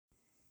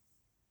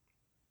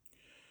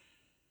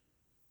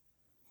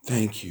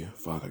Thank you,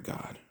 Father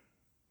God,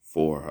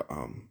 for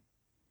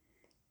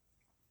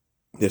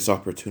this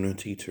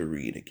opportunity to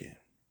read again.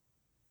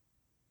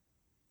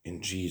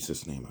 In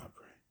Jesus' name I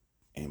pray.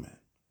 Amen.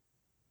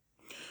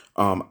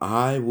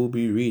 I will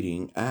be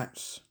reading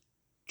Acts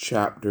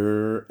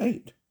chapter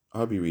 8.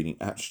 I'll be reading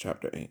Acts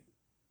chapter 8.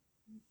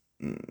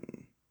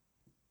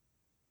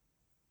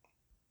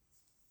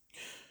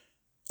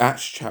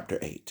 Acts chapter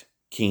 8,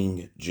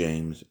 King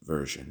James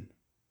Version.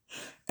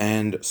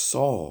 And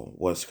Saul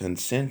was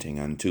consenting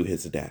unto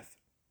his death.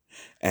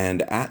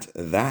 And at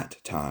that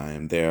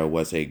time there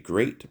was a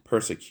great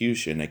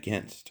persecution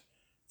against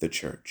the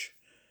church,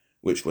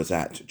 which was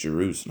at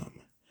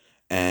Jerusalem.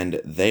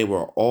 And they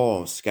were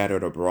all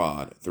scattered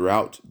abroad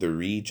throughout the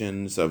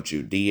regions of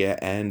Judea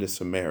and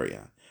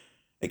Samaria,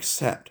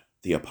 except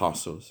the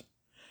apostles.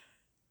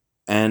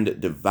 And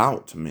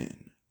devout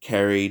men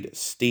carried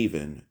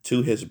Stephen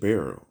to his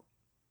burial,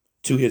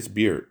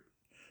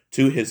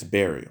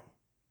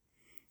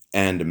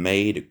 and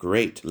made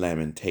great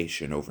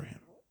lamentation over him.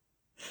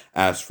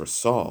 As for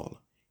Saul,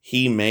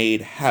 he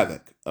made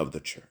havoc of the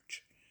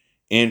church,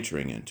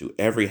 entering into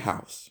every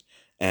house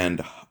and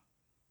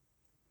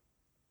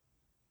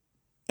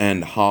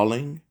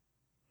hauling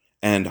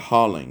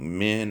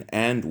men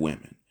and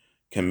women,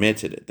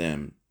 committed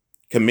them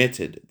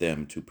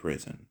to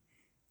prison.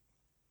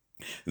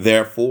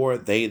 Therefore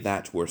they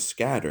that were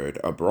scattered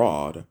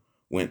abroad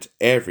went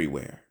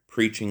everywhere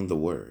preaching the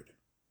word.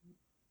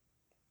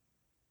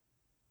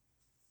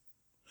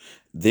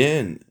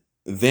 Then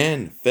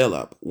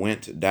Philip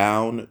went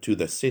down to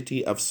the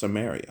city of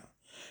Samaria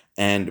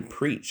and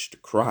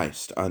preached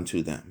Christ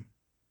unto them.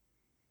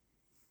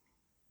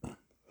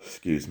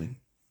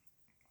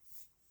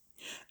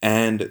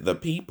 And the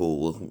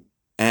people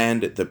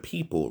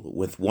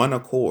with one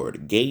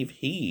accord gave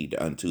heed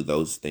unto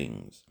those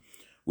things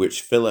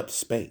which Philip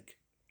spake,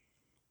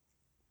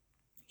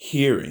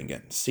 hearing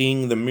and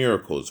seeing the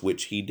miracles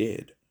which he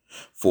did.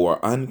 For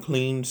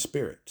unclean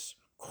spirits,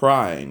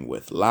 crying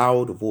with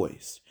loud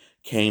voice,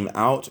 came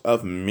out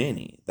of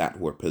many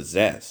that were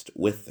possessed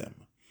with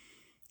them,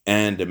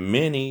 and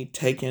many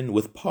taken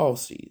with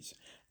palsies,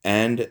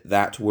 and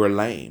that were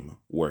lame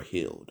were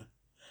healed.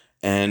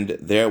 And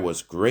there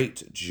was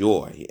great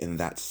joy in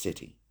that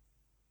city.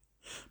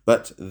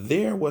 But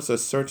there was a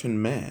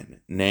certain man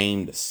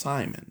named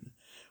Simon,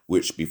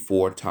 which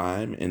before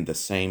time in the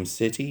same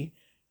city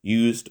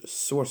used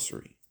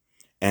sorcery,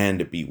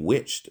 and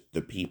bewitched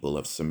the people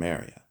of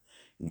Samaria,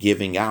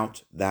 giving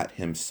out that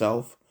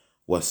himself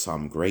was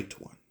some great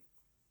one.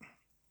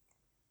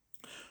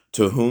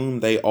 To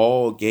whom they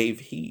all gave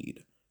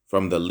heed,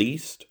 from the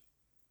least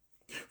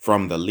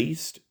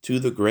to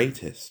the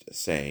greatest,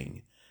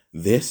 saying,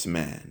 This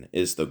man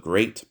is the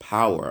great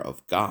power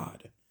of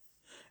God.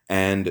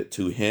 And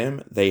to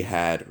him they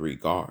had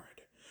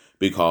regard,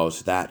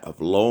 because that of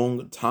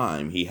long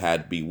time he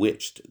had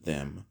bewitched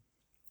them.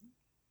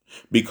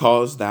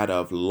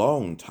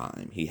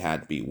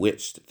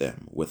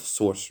 With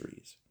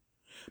sorceries.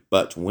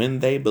 But when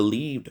they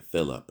believed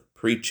Philip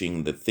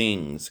preaching the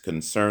things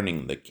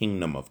concerning the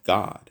kingdom of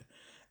God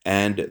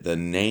and the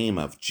name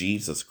of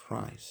Jesus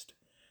Christ,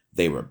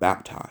 they were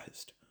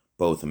baptized,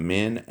 both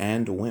men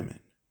and women.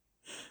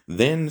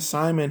 Then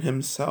Simon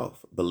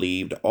himself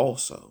believed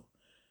also,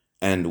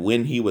 and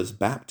when he was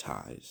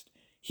baptized,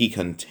 he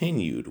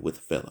continued with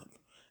Philip,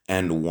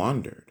 and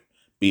wondered,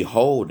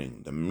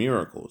 beholding the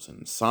miracles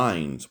and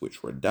signs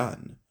which were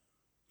done.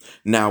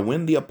 Now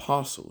when the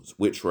apostles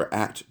which were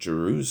at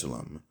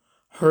Jerusalem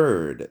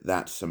heard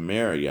that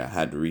Samaria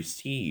had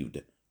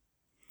received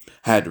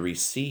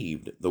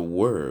the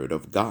word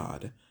of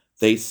God,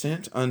 they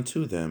sent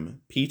unto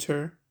them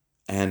Peter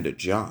and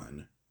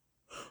John,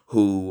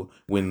 who,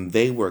 when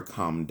they were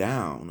come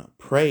down,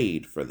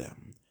 prayed for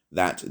them,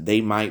 that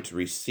they might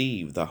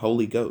receive the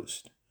Holy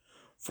Ghost.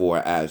 For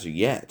as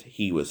yet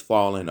he was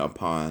fallen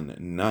upon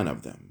none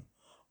of them,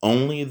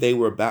 only they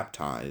were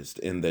baptized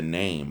in the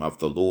name of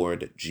the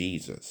Lord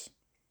Jesus.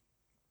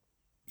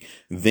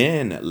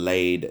 Then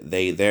laid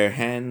they their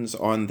hands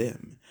on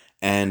them,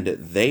 and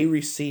they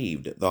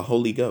received the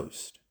Holy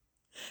Ghost.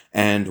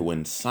 And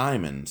when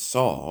Simon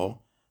saw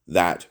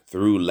that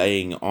through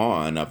laying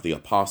on of the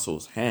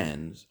apostles'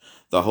 hands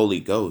the Holy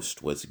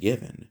Ghost was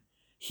given,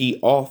 he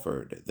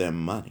offered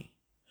them money,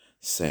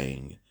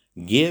 saying,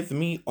 Give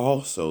me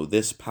also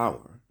this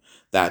power,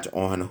 that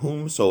on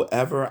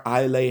whomsoever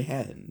I lay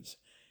hands,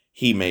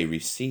 he may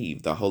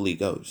receive the Holy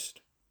Ghost.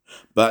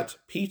 But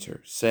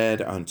Peter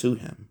said unto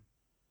him,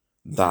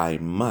 Thy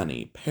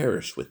money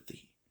perish with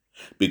thee,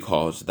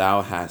 because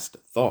thou hast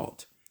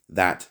thought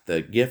that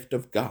the gift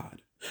of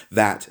God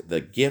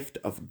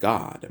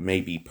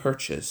may be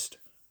purchased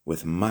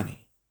with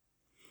money.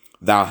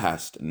 Thou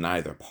hast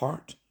neither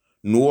part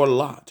nor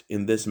lot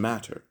in this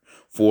matter,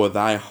 for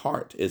thy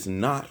heart is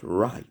not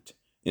right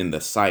in the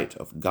sight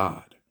of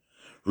God.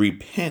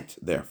 Repent,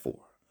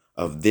 therefore,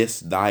 of this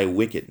thy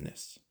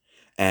wickedness,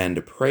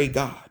 and pray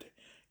God,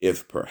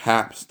 if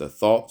perhaps the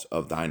thoughts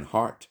of thine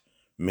heart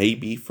may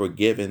be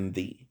forgiven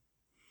thee.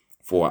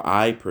 For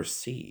I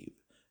perceive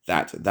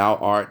that thou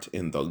art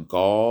in the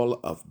gall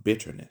of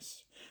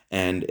bitterness,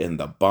 and in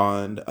the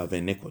bond of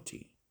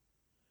iniquity.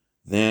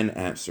 Then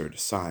answered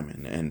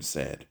Simon and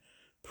said,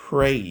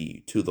 Pray ye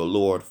to the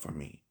Lord for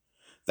me,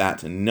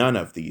 that none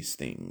of these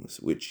things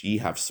which ye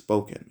have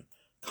spoken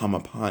come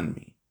upon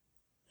me.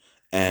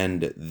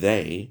 And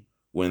they,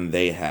 when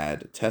they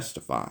had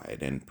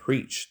testified and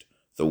preached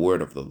the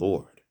word of the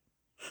Lord,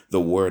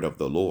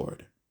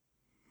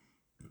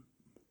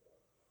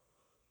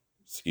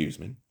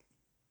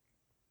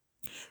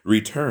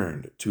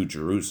 returned to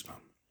Jerusalem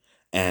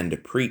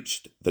and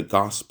preached the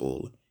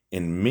gospel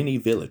in many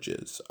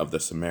villages of the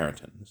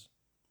Samaritans.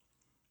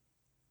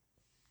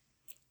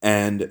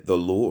 And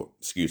the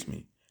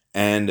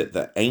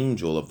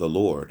angel of the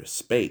Lord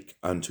spake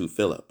unto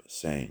Philip,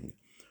 saying,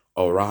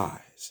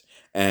 Arise,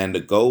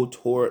 and go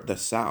toward the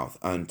south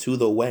unto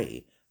the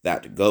way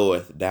that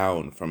goeth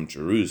down from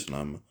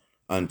Jerusalem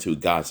unto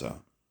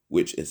Gaza,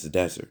 which is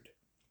desert.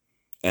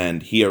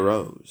 And he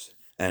arose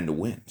and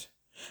went,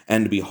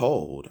 and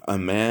behold, a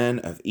man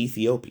of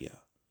Ethiopia,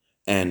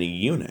 an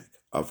eunuch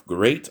of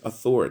great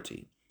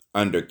authority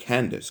under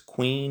Candace,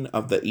 queen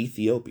of the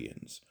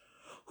Ethiopians,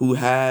 who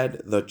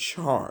had the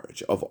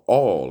charge of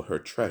all her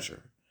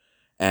treasure,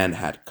 and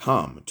had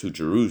come to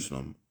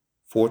Jerusalem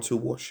for to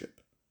worship,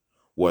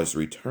 was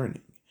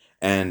returning,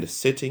 and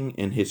sitting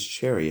in his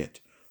chariot,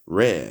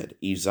 read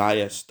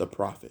Isaiah the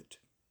prophet.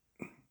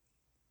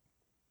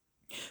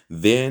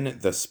 Then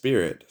the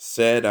Spirit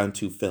said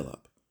unto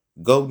Philip,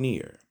 Go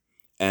near,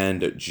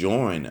 and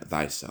join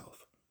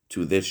thyself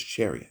to this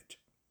chariot.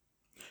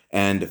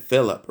 And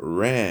Philip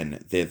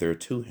ran thither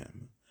to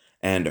him,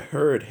 and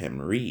heard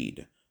him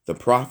read the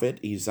prophet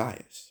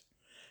Isaiah,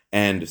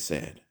 and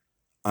said,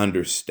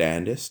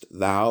 Understandest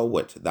thou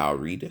what thou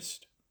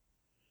readest?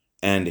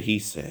 And he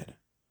said,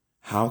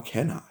 How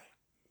can I,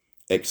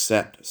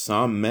 except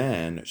some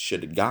man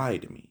should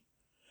guide me?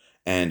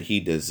 And he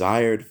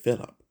desired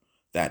Philip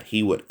that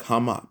he would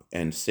come up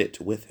and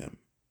sit with him.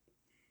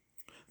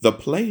 The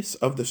place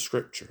of the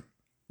scripture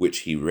which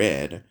he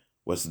read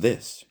was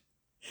this: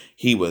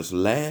 He was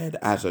led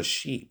as a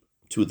sheep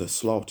to the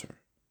slaughter,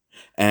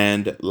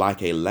 and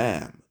like a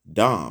lamb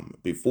dumb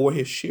before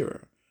his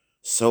shearer,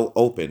 so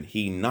opened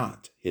he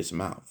not his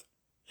mouth.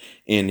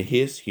 In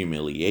his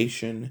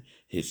humiliation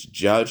his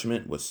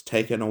judgment was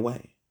taken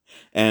away.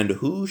 And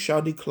who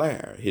shall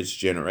declare his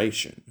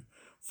generation?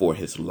 For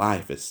his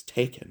life is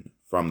taken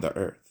from the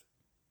earth.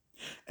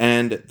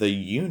 And the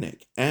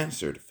eunuch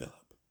answered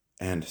Philip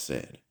and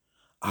said,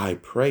 I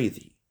pray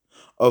thee,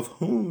 of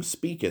whom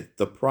speaketh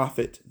the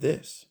prophet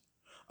this?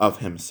 Of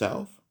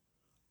himself,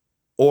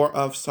 or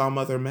of some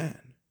other man?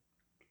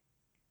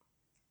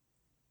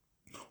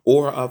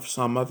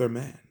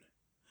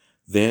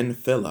 Then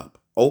Philip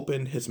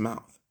opened his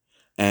mouth,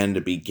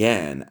 and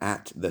began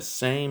at the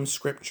same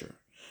scripture,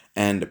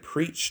 and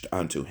preached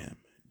unto him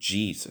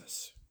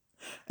Jesus.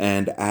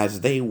 And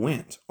as they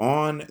went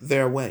on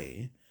their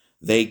way,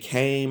 they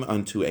came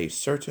unto a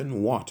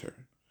certain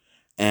water,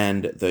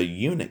 and the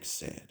eunuch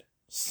said,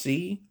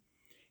 See,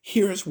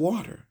 here is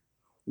water.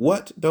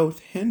 What doth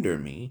hinder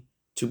me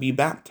to be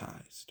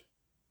baptized?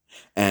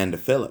 And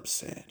Philip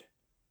said,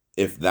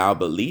 If thou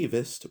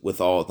believest with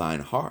all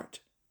thine heart,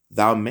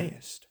 thou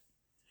mayest.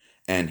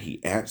 And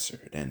he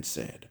answered and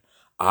said,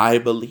 I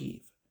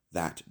believe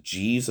that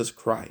Jesus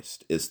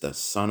Christ is the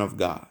Son of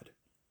God.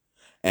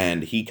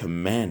 And he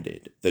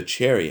commanded the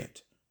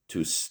chariot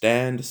to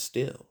stand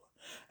still,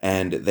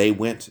 and they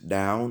went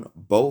down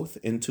both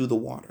into the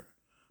water,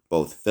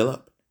 both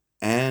Philip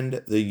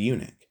and the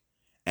eunuch,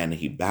 and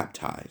he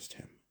baptized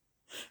him.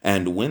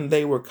 And when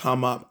they were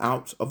come up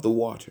out of the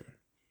water,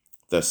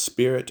 the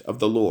Spirit of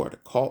the Lord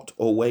caught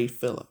away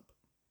Philip,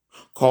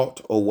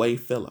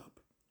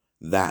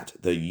 that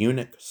the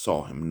eunuch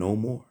saw him no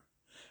more,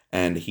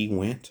 and he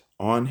went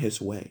on his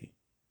way,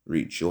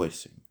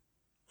 rejoicing.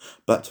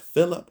 But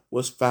Philip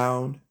was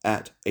found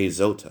at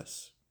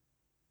Azotus,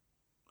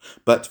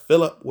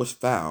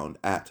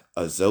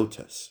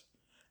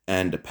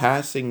 and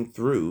passing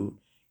through,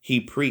 he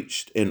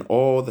preached in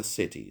all the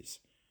cities,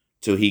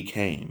 till he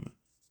came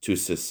to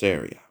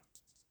Caesarea.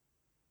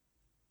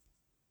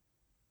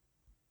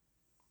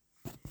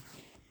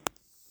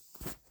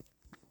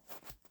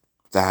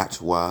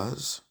 That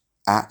was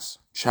Acts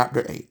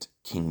chapter 8,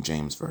 King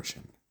James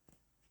Version.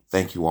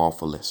 Thank you all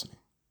for listening.